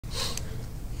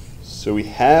So we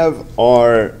have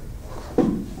our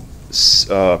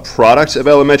product of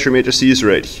elementary matrices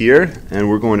right here, and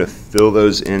we're going to fill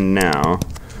those in now.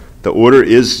 The order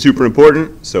is super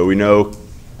important, so we know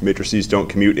matrices don't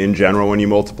commute in general when you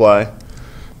multiply.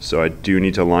 So I do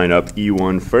need to line up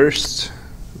E1 first.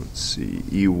 Let's see,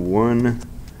 E1,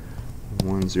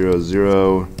 1, 0,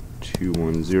 0, 2,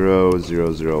 1, 0,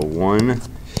 0, 0, 1.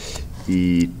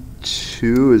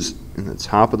 E2 is in the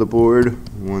top of the board,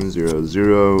 1, 0,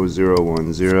 0, 0,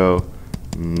 1, 0,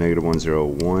 negative 1, 0,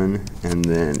 1. And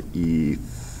then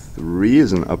E3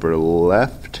 is in the upper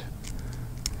left.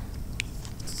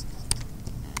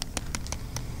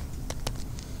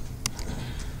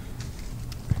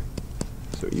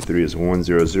 So E3 is 1,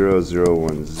 0, 0, 0,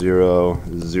 1, 0,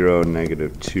 0,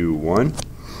 negative 2, 1.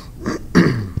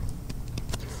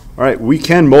 All right, we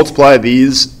can multiply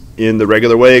these in the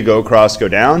regular way, go across, go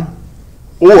down,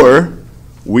 or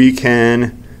we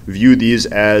can view these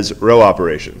as row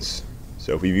operations.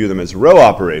 So if we view them as row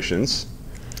operations,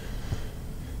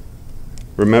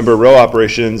 remember row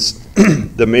operations,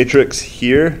 the matrix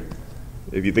here,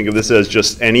 if you think of this as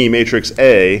just any matrix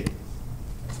A,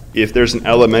 if there's an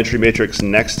elementary matrix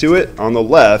next to it on the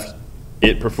left,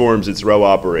 it performs its row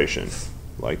operation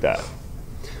like that.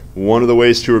 One of the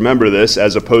ways to remember this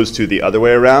as opposed to the other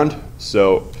way around,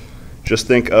 so just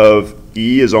think of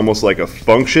E as almost like a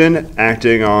function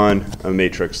acting on a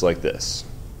matrix like this.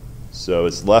 So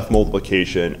its left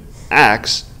multiplication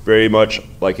acts very much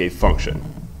like a function.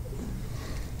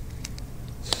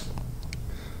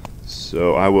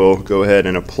 So I will go ahead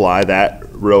and apply that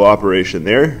row operation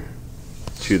there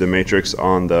to the matrix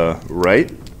on the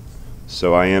right.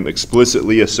 So I am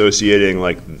explicitly associating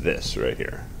like this right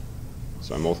here.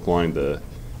 So I'm multiplying the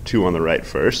 2 on the right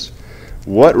first.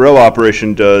 What row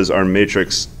operation does our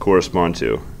matrix correspond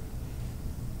to?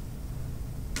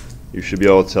 You should be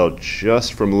able to tell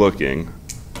just from looking.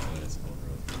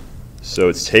 So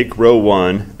it's take row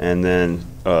 1 and then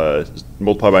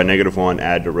multiply by negative 1,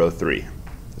 add to row 3.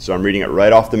 So I'm reading it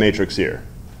right off the matrix here.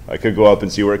 I could go up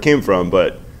and see where it came from,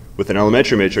 but with an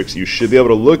elementary matrix, you should be able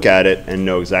to look at it and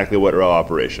know exactly what row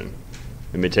operation.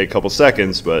 It may take a couple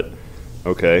seconds, but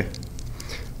okay.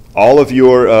 All of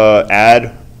your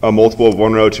add a multiple of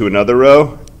one row to another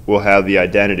row will have the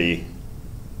identity,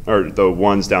 or the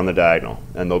ones down the diagonal,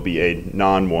 and there'll be a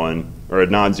non-1 or a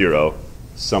non-zero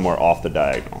somewhere off the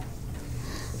diagonal.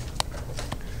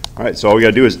 All right, so all we got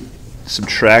to do is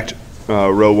subtract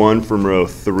row 1 from row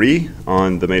 3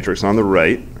 on the matrix on the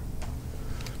right.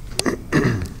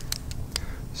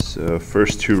 So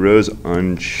first 2 rows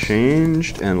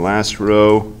unchanged, and last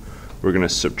row we're going to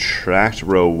subtract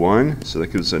row 1, so that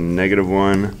gives us a negative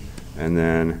 1, and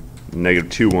then negative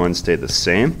 2, 1 stay the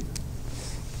same.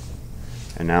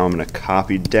 And now I'm going to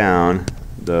copy down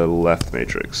the left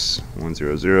matrix, 1,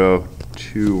 0, 0,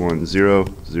 2, 1, 0,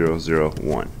 0, 0,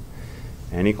 1.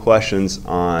 Any questions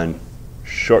on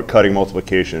shortcutting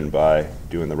multiplication by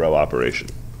doing the row operation?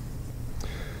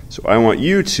 So I want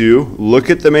you to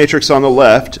look at the matrix on the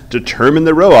left, determine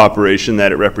the row operation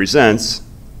that it represents,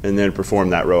 and then perform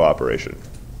that row operation.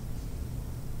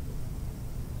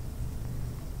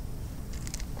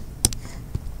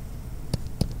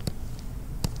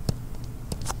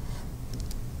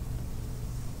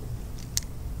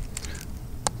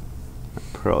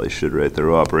 I probably should write the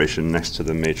row operation next to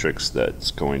the matrix that's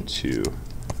going to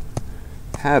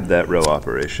have that row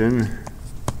operation.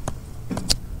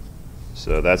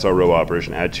 So that's our row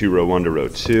operation. Add 2 row 1 to row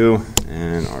 2,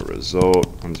 and our result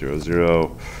 1, 0,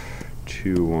 0,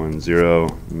 2, 1,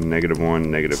 0, negative 1,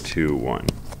 negative 2, 1.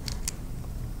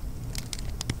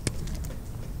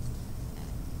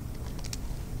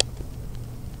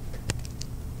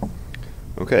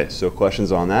 Okay, so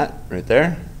questions on that right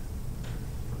there.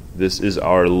 This is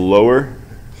our lower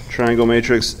triangle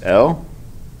matrix L.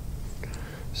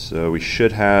 So we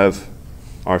should have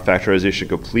our factorization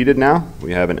completed now.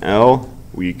 We have an L.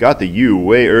 We got the U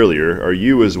way earlier. Our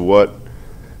U is what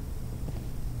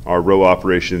our row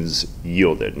operations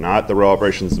yielded. Not the row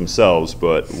operations themselves,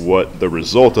 but what the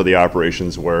result of the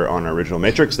operations were on our original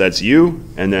matrix. That's U,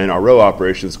 and then our row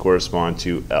operations correspond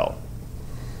to L.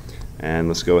 And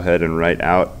let's go ahead and write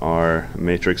out our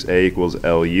matrix A equals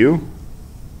LU.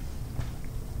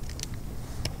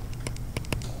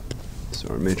 So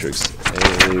our matrix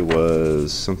A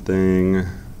was something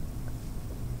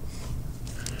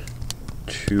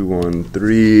 2, 1,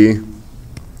 3,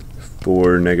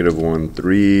 4, negative 1,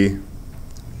 3,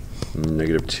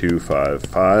 negative 2, 5,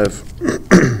 5.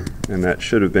 And that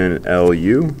should have been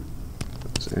LU.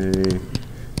 That's A,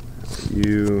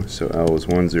 LU. So L was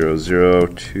 1, 0, 0,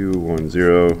 2, 1,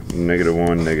 0, negative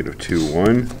 1, negative 2,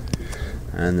 1.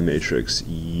 and the matrix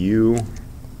U.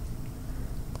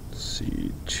 Let's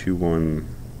see, 2, 1,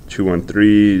 2, 1,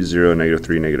 3, 0, negative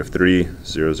 3, negative 3,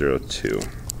 0, 0, 2.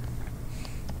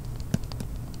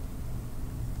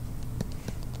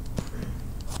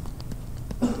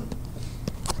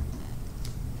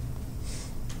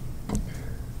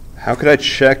 How could I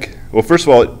check? Well, first of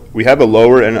all, we have a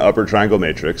lower and an upper triangle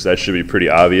matrix. That should be pretty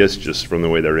obvious just from the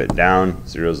way they're written down.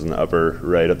 Zero's in the upper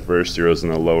right of the first, zero's in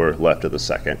the lower left of the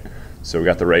second. So we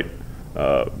got the right,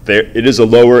 it is a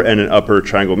lower and an upper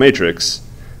triangle matrix.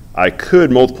 I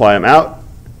could multiply them out,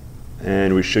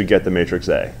 and we should get the matrix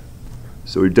A.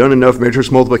 So we've done enough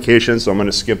matrix multiplication, so I'm going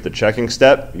to skip the checking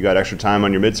step. You got extra time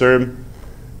on your midterm,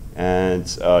 and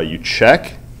you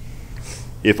check.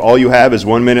 If all you have is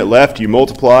 1 minute left, you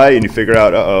multiply and you figure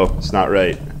out, uh-oh, it's not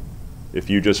right. If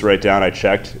you just write down, I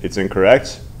checked, it's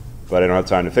incorrect, but I don't have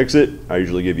time to fix it, I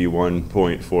usually give you 1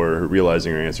 point for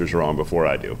realizing your answer's wrong before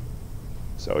I do.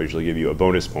 So I usually give you a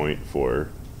bonus point for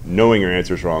knowing your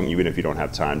answer's wrong, even if you don't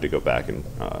have time to go back and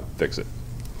fix it.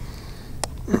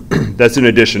 That's in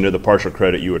addition to the partial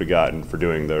credit you would have gotten for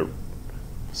doing the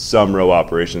sum row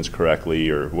operations correctly,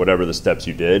 or whatever the steps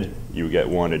you did, you would get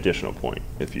 1 additional point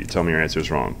if you tell me your answer is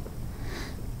wrong.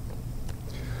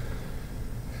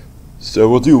 So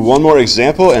we'll do one more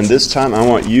example, and this time I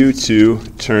want you to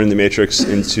turn the matrix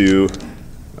into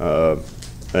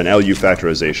an LU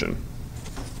factorization.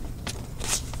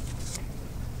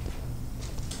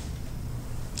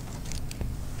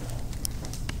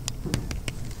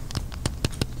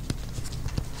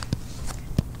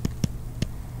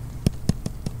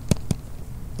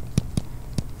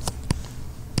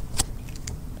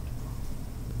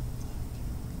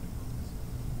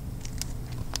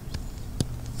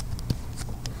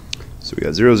 So we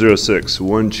got 0, 0, 6,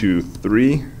 1, 2,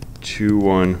 3, 2,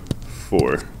 1,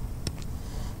 4.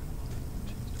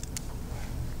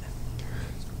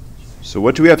 So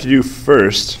what do we have to do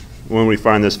first when we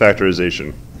find this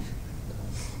factorization?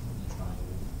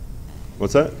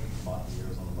 What's that?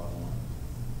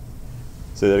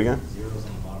 Say that again?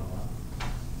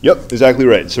 Yep, exactly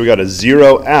right. So we got a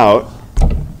 0 out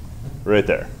right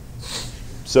there.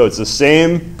 So it's the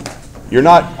same. You're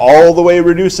not all the way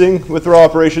reducing with row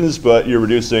operations, but you're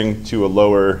reducing to a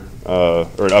lower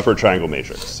or an upper triangle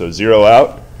matrix. So 0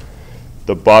 out,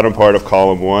 the bottom part of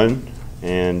column 1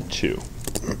 and 2.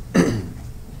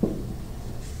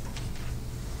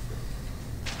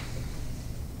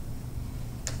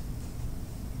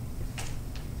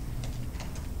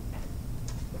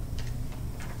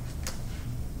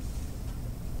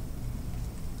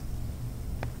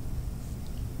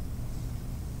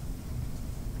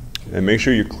 And make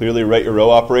sure you clearly write your row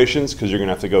operations, because you're going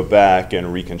to have to go back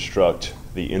and reconstruct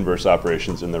the inverse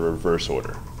operations in the reverse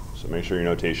order. So make sure your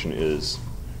notation is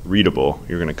readable.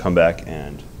 You're going to come back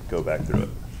and go back through it.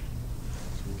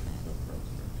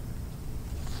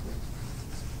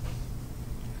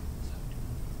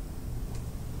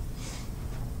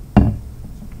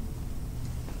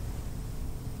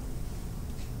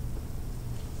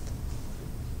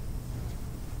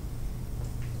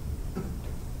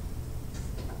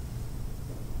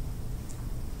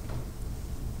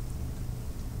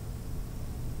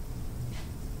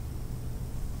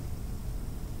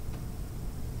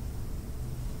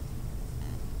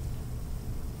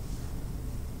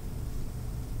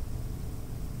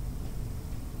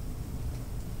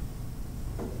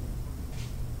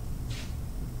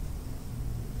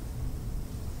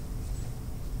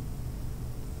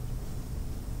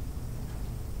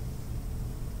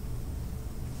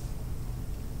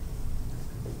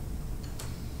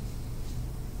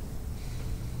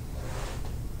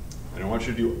 And I want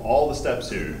you to do all the steps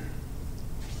here.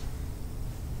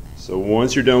 So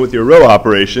once you're done with your row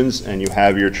operations and you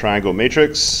have your triangle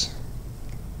matrix,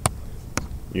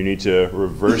 you need to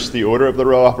reverse the order of the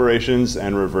row operations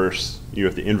and you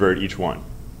have to invert each one.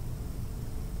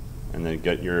 And then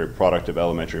get your product of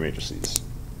elementary matrices.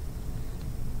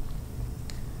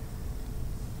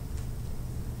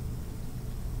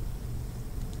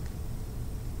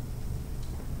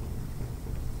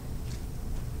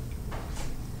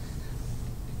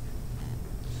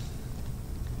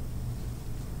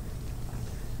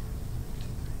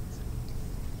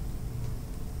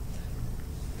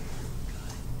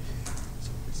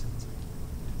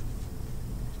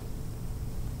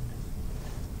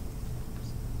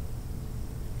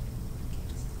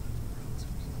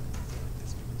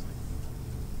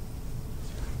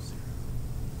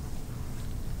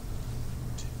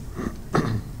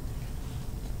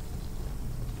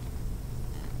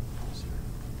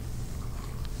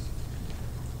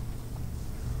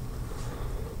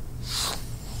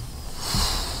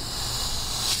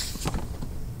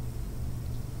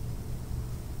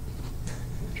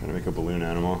 Trying to make a balloon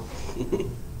animal.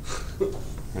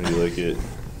 How do you like it?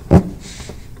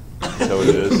 That's how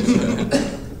it is.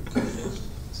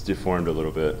 It's deformed a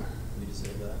little bit. Need to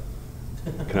save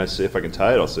that. Can I say if I can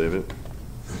tie it? I'll save it.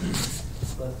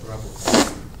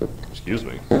 Excuse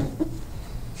me.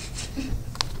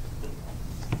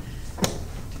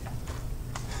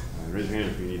 Raise your hand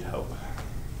if you need help.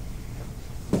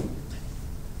 I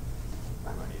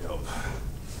might need help.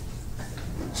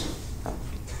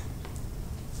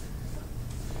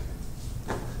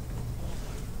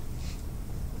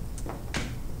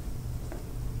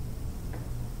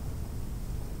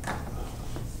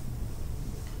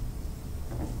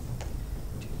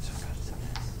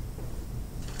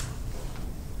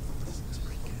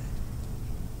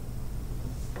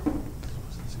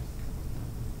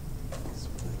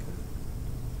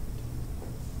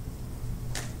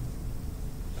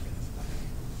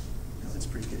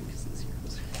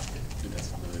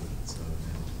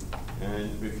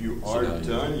 And if you are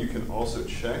done, you can also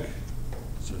check.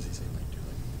 So is he saying like do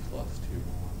like +2 on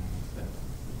that?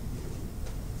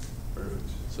 Perfect.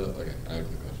 So okay, I have a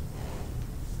quick question.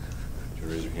 Do you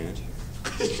raise your hand?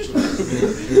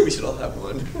 We should all have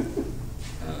one.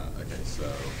 Okay,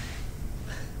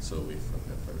 so we flip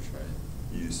it first, right?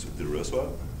 You just did a row swap?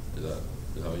 Is that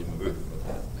how you move it with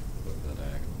that, like with the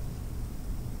diagonal?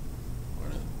 Or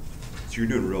no? So you're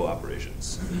doing row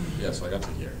operations. Yeah, so I got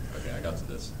to here. Okay, I got to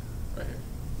this right here.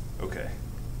 Okay.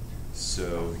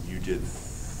 So you did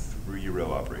 3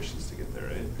 row operations to get there,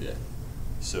 right? Yeah.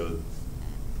 So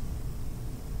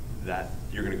that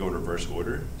you're going to go in reverse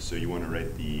order. So you want to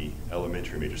write the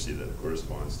elementary matrices that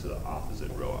corresponds to the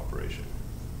opposite row operation.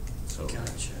 So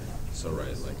Gotcha. So right,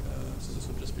 like so this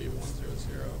would just be 1 0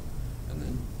 0, and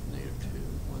then -2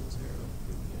 1 0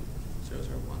 0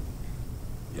 0 1.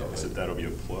 Yeah, so that'll be a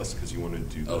plus because you want to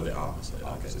do the opposite.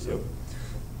 Opposite. Okay, Yep.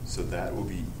 So that will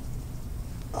be.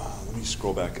 Let me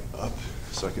scroll back up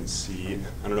so I can see.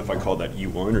 I don't know if I called that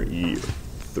E1 or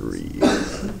E3.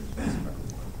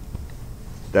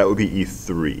 That would be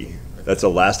E3. That's the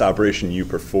last operation you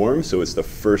perform, so it's the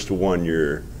first one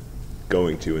you're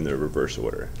going to in the reverse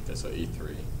order. Okay, so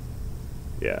E3.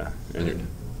 Yeah. And And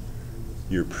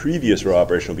your previous row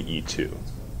operation will be E2.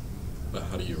 But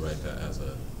how do you write that as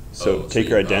a? So take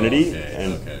your identity, okay,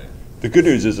 and okay. the good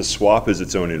news is a swap is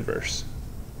its own inverse.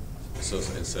 So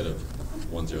instead of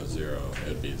 1 0 0, it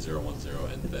would be 0 1 0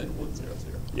 and then 1 0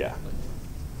 0. Yeah. Like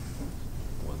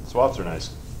one. Swaps are nice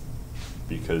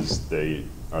because they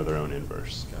are their own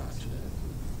inverse. Gotcha.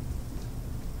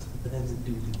 But then to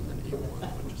do. And then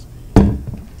E1 would just be.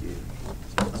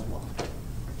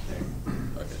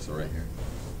 Okay, so right here.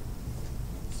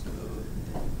 So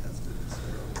that's the 0.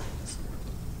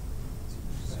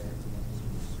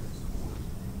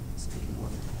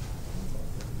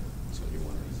 So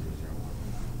E1 is 0 0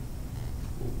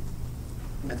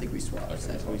 1. I think we swapped. Okay,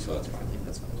 That's what we so swapped. that's fine. I think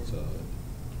that's fine. So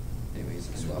Anyways,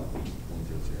 we swap. 1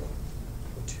 0 0.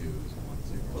 2 is 1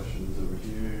 0. Questions over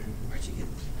here? Where'd you get?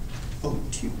 Oh,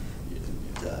 2. Yeah.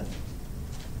 Duh.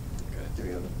 Okay. There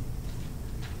we go.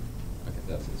 Okay,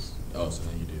 that's this. Oh, so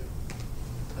now you do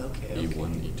Okay.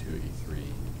 E1, E2, E3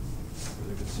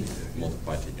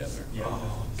 multiply together. Yeah.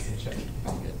 Oh, okay.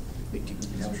 Okay. Wait, do you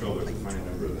Some trouble with finding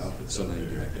number of outfits. So now you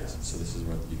do like this. So this is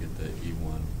where you get the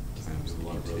E1 times A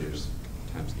lot of E2 brothers.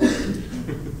 times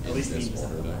E3. At least in this me,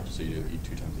 order so though. much. So you do E2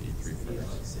 times E3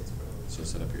 first. So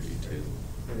set up your E2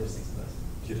 There's 6 of us.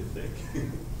 Get it thick.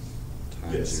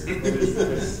 times Yes. your.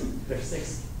 There's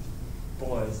 6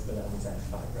 boys, but that one's at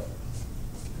 5 brothers.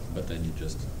 But then you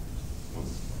just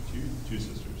Two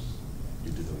sisters.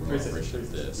 you do the row Three sisters, operation of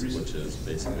three this, sisters. which is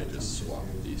basically just swap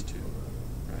these two,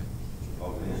 right?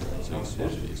 Oh, man. So you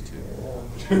swap these two.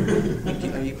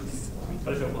 Are you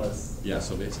What if it was? Yeah,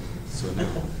 so basically, so now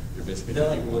you're basically They're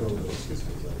doing like E1 little times sisters,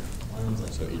 E2. like, one's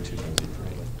like- So E2 times E3.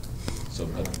 So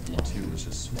but E2 was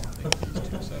just swapping these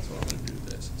two, so that's what I'm gonna do with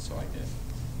this. So I get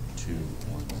 2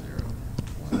 1 0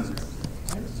 1 0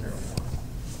 0 0 0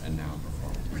 1. And now I'm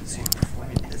performing. So you're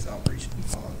performing this operation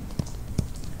on.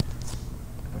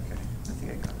 Okay, I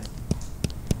think I got it.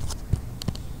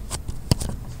 So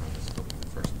I'm just flipping the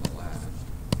first and the last.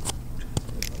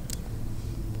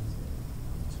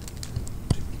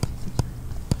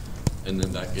 And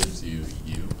then that gives you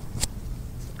U,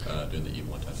 doing the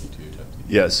E1 times E2 times E3.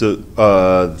 Yeah, so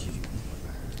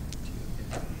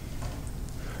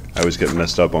I always get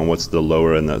messed up on what's the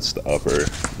lower and that's the upper.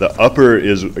 The upper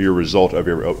is your result of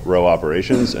your row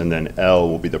operations, and then L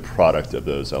will be the product of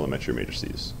those elementary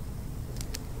matrices.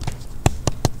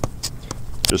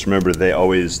 Just remember,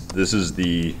 this is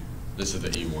the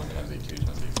E1 times E2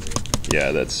 times E3.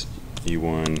 yeah, that's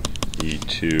E1,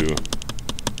 E2,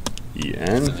 En.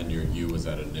 And then your U was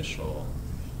that initial,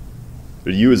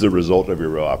 But U is the result of your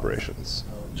row operations.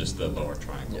 just the lower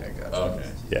triangle. Yeah, I gotcha. Okay.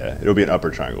 Yeah, it'll be an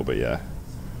upper triangle, but yeah.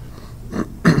 An upper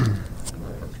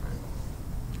triangle.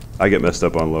 I get messed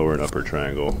up on lower and upper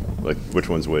triangle, like which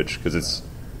one's which, because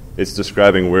it's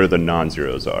describing where the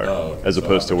non-zeros are, Oh, okay. as So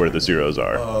opposed to upper where the triangle. zeros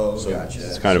are. Oh, So gotcha.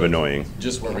 It's kind of annoying.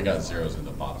 Just where we got zeros in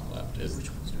the bottom left is,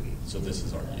 Which ones do we? so this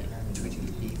is our U. Do we do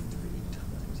E3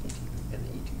 times E2 and the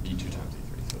E2? E2 times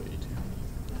E3, so E2.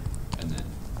 And then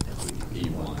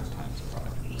E1 times the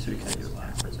product. So we kind of do it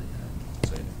backwards, I guess.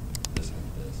 So this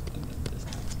times this, and then this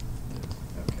times this.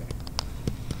 Okay.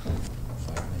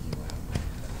 Find the U out.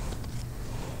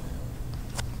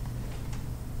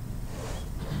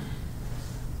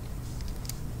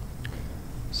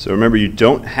 So remember, you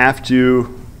don't have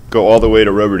to go all the way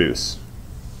to row reduce.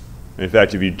 In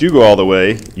fact, if you do go all the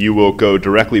way, you will go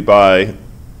directly by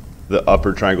the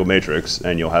upper triangle matrix,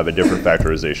 and you'll have a different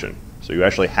factorization. So you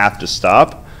actually have to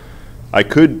stop. I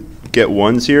could get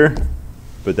ones here,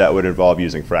 but that would involve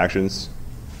using fractions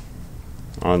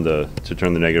to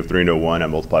turn the -3 into a 1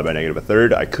 and multiply by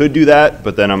 -1/3. I could do that,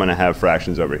 but then I'm going to have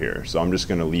fractions over here. So I'm just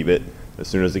going to leave it as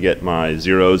soon as I get my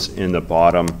zeros in the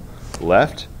bottom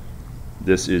left.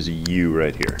 This is U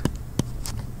right here.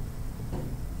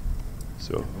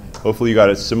 So hopefully you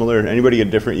got a similar. Anybody get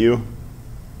a different U?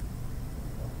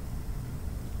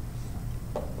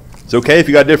 It's okay if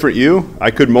you got a different U. I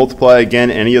could multiply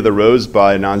again any of the rows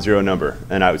by a non-zero number,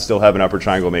 and I would still have an upper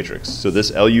triangle matrix. So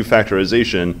this LU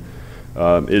factorization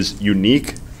is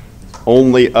unique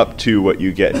only up to what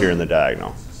you get here in the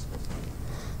diagonal.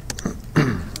 So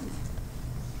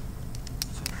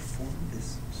perform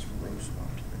this row swap.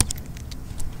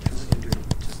 That's right.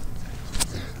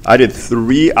 I did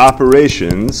 3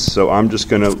 operations, so I'm just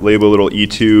going to label little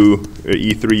E2,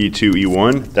 E3, E2,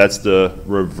 E1. That's the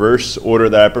reverse order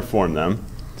that I perform them.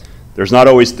 There's not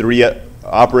always 3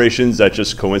 operations. That's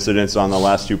just coincidence on the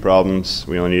last 2 problems.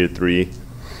 We only needed 3.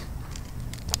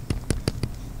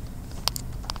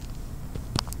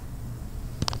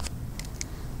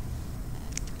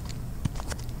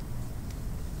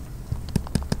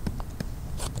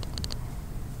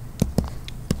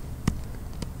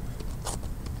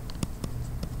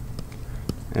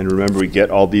 And remember, we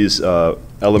get all these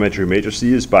elementary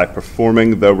matrices by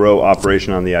performing the row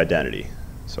operation on the identity.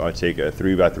 So I take a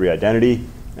 3 by 3 identity,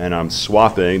 and I'm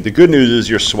swapping. The good news is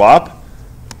your swap.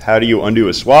 How do you undo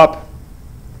a swap?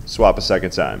 Swap a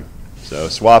second time. So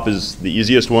swap is the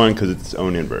easiest one because it's its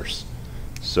own inverse.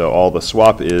 So all the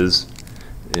swap is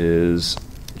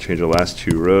change the last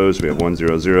 2 rows. We have 1,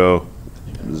 0, 0,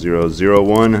 0, 0,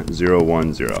 1, 0,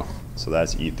 1, 0. So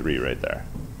that's E3 right there.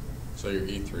 So your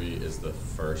E3 is the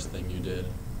first thing you did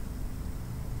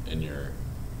in your,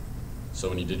 so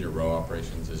when you did your row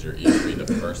operations, is your E3 the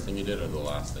first thing you did or the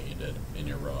last thing you did in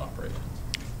your row operations?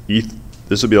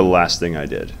 This will be the last thing I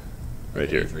did right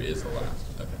Okay, here. E3 is the last,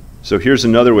 okay. So here's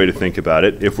another way to think about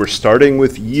it. If we're starting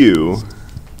with U,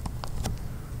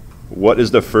 what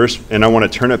is the first, and I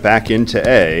want to turn it back into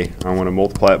A. I want to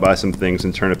multiply it by some things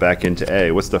and turn it back into A.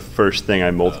 What's the first thing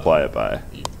I multiply it by?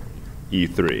 E3.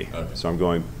 E3. Okay. So I'm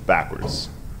going backwards.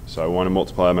 So I want to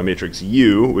multiply my matrix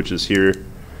U, which is here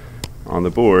on the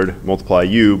board, multiply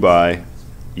U by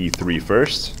E3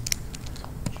 first,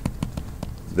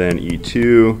 then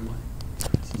E2,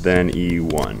 then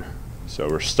E1. So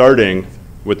we're starting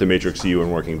with the matrix U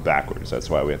and working backwards. That's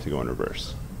why we have to go in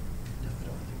reverse.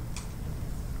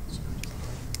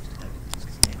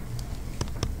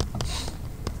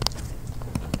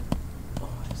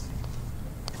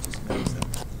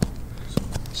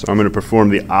 So I'm going to perform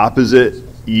the opposite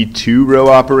E2 row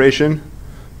operation.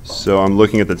 So I'm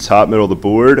looking at the top middle of the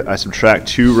board. I subtract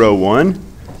 2 row 1.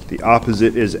 The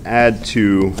opposite is add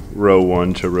 2 row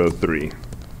 1 to row 3.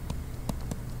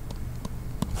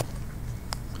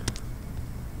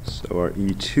 So our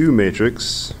E2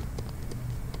 matrix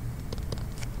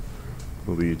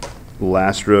will be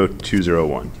last row 2, 0,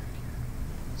 1.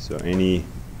 So any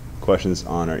questions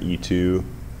on our E2?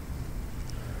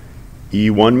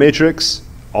 E1 matrix,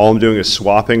 all I'm doing is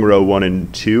swapping row 1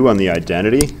 and 2 on the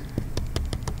identity.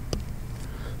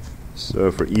 So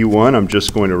for E1, I'm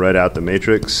just going to write out the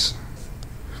matrix.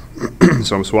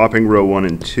 So I'm swapping row 1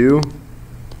 and 2.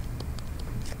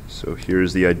 So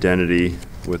here's the identity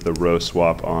with the row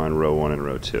swap on row 1 and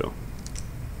row 2.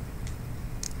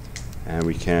 And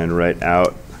we can write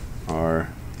out our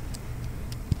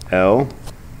L.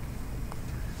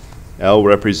 L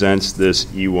represents this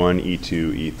E1,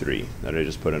 E2, E3 that I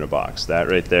just put in a box. That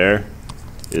right there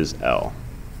is L.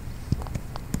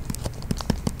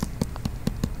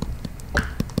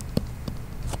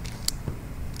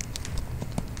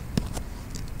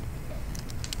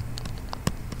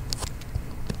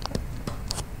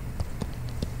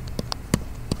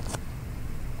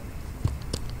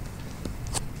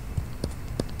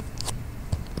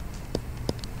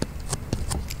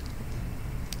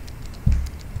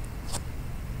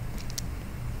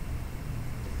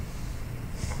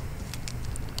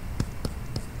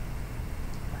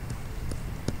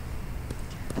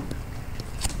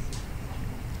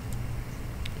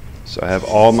 So I have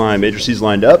all my matrices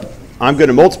lined up. I'm going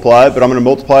to multiply, but I'm going to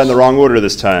multiply in the wrong order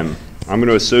this time. I'm going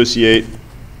to associate,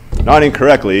 not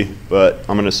incorrectly, but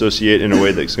I'm going to associate in a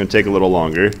way that's going to take a little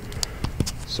longer.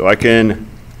 So I can,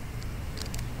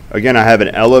 again, I have an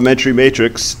elementary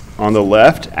matrix on the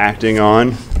left acting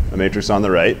on a matrix on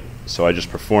the right. So I just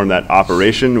perform that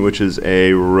operation, which is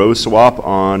a row swap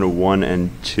on 1 and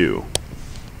 2.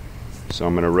 So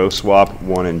I'm going to row swap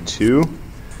 1 and 2,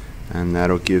 and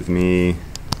that'll give me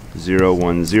 0,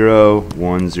 1, 0,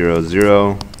 1, 0,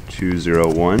 0, 2,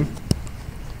 0, 1.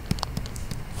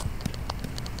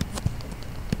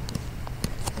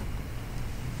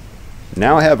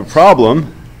 Now I have a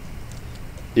problem.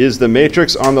 Is the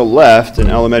matrix on the left an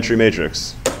elementary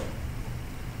matrix?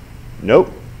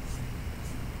 Nope.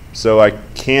 So I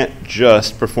can't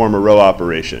just perform a row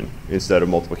operation instead of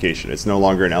multiplication. It's no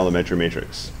longer an elementary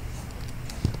matrix.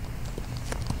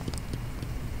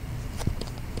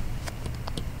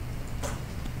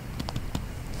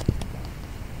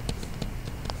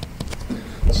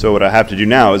 So what I have to do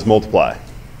now is multiply.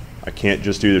 I can't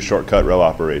just do the shortcut row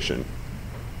operation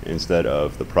instead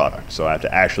of the product. So I have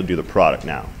to actually do the product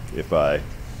now if I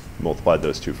multiplied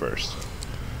those two first.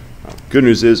 Good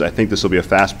news is I think this will be a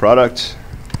fast product.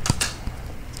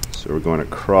 So we're going to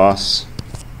cross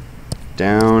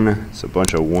down. It's a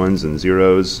bunch of 1s and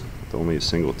 0s with only a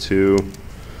single 2.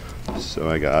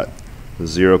 So I got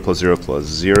 0 plus 0 plus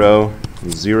 0,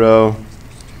 0.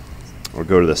 Or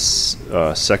go to the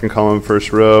second column,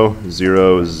 first row,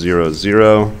 0, 0,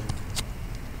 0,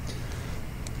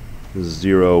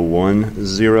 0, 1,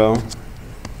 0.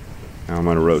 Now I'm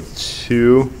on row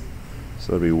 2,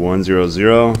 so that'll be 1, 0,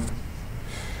 0.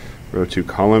 Row 2,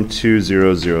 column 2,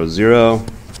 0, 0, 0.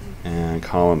 And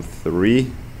column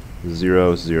 3,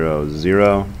 0, 0,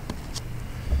 0.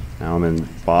 Now I'm in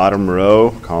bottom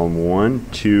row, column 1,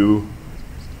 2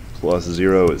 plus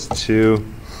 0 is 2.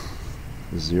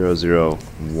 0, 0,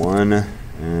 1,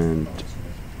 and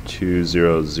 2,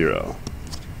 0, 0.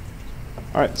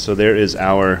 All right, so there is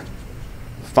our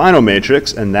final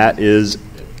matrix, and that is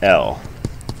L.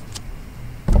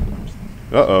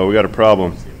 Uh-oh, we got a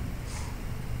problem.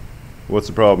 What's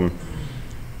the problem?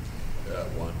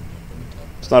 1.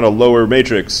 It's not a lower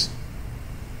matrix.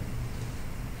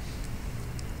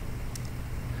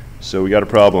 So we got a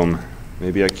problem.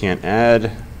 Maybe I can't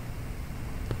add.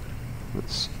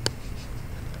 Let's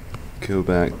go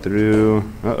back through.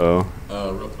 Uh-oh.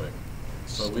 Real quick.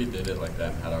 So we did it like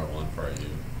that and had our 1 for our U.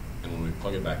 And when we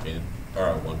plug it back in, or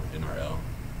our 1 in our L,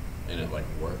 and it like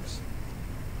works.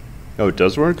 Oh, it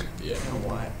does work? Yeah. And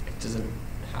why? It doesn't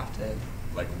have to.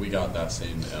 Like we got that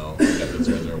same L, we got the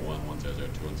 0, 0, 1, 1, 0, 0,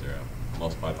 2, 1, 0,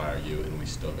 multiplied by our U, and we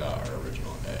still got our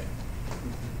original A.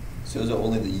 So is it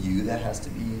only the U that has to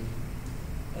be?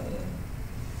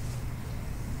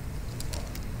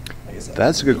 I guess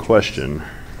That's a good question.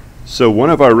 So one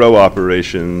of our row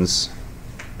operations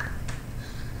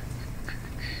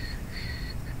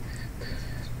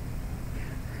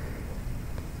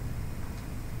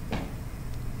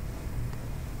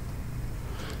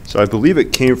so I believe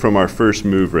it came from our first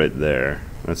move right there.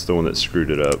 That's the one that screwed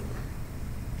it up.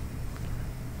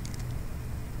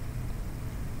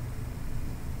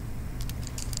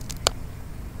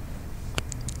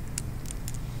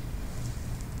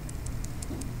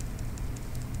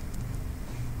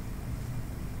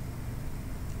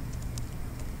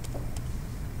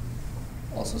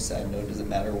 Also, side note, does it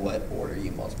matter what order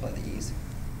you multiply the E's?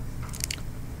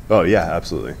 Oh yeah,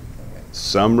 absolutely. Okay.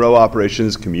 Some row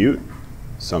operations commute,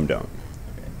 some don't.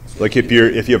 Okay. Like if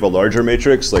you have a larger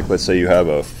matrix, like let's say you have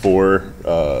a 4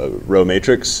 row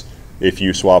matrix, if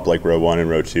you swap like row 1 and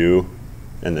row 2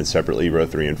 and then separately row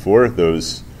 3 and 4,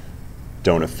 those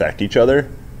don't affect each other.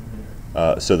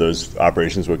 So those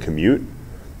operations would commute.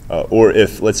 Or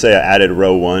if, let's say I added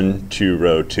row 1 to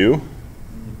row 2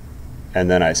 and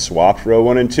then I swapped row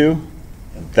 1 and 2,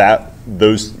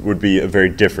 those would be very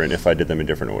different if I did them in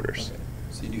different orders. Okay.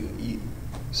 So you do E.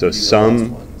 So you do the last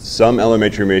some ones.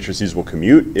 elementary matrices will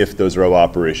commute if those row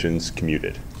operations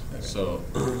commuted. Okay. So,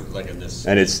 like in this.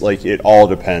 And it's like it all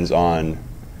depends on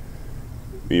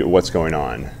what's going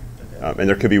on. Okay. And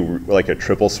there could be like a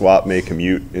triple swap may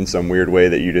commute in some weird way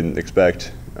that you didn't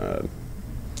expect.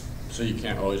 So you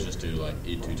can't always just do like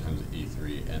E2 times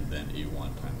E3 and then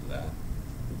E1 times that?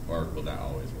 Or will that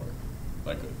always work?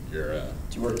 Like your Do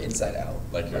you work inside out?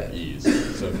 like your Right. E's.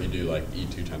 So if you do like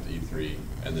E2 times E3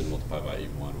 and then multiply by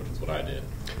E1, which is what I did.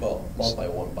 Well, multiply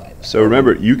 1 by that. So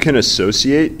remember, you can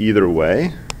associate either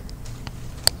way.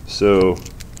 So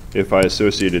if I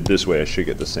associated this way, I should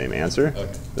get the same answer,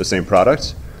 Okay. the same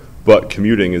product, but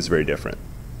commuting is very different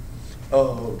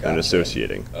Oh, gotcha. than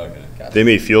associating. Okay. Gotcha. They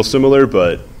may feel similar,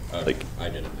 but Okay, Like, I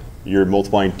get it now. you're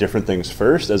multiplying different things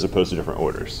first as opposed to different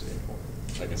orders.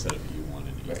 Like I said, if E1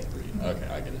 and E3.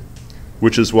 Okay, I get it.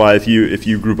 Which is why if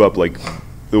you group up like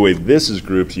the way this is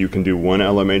grouped, you can do one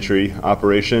elementary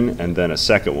operation and then a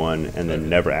second one and then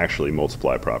never actually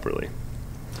multiply properly.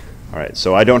 All right,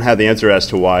 so I don't have the answer as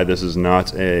to why this is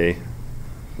not a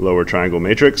lower triangle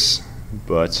matrix,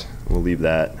 but we'll leave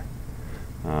that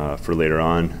for later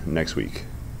on next week.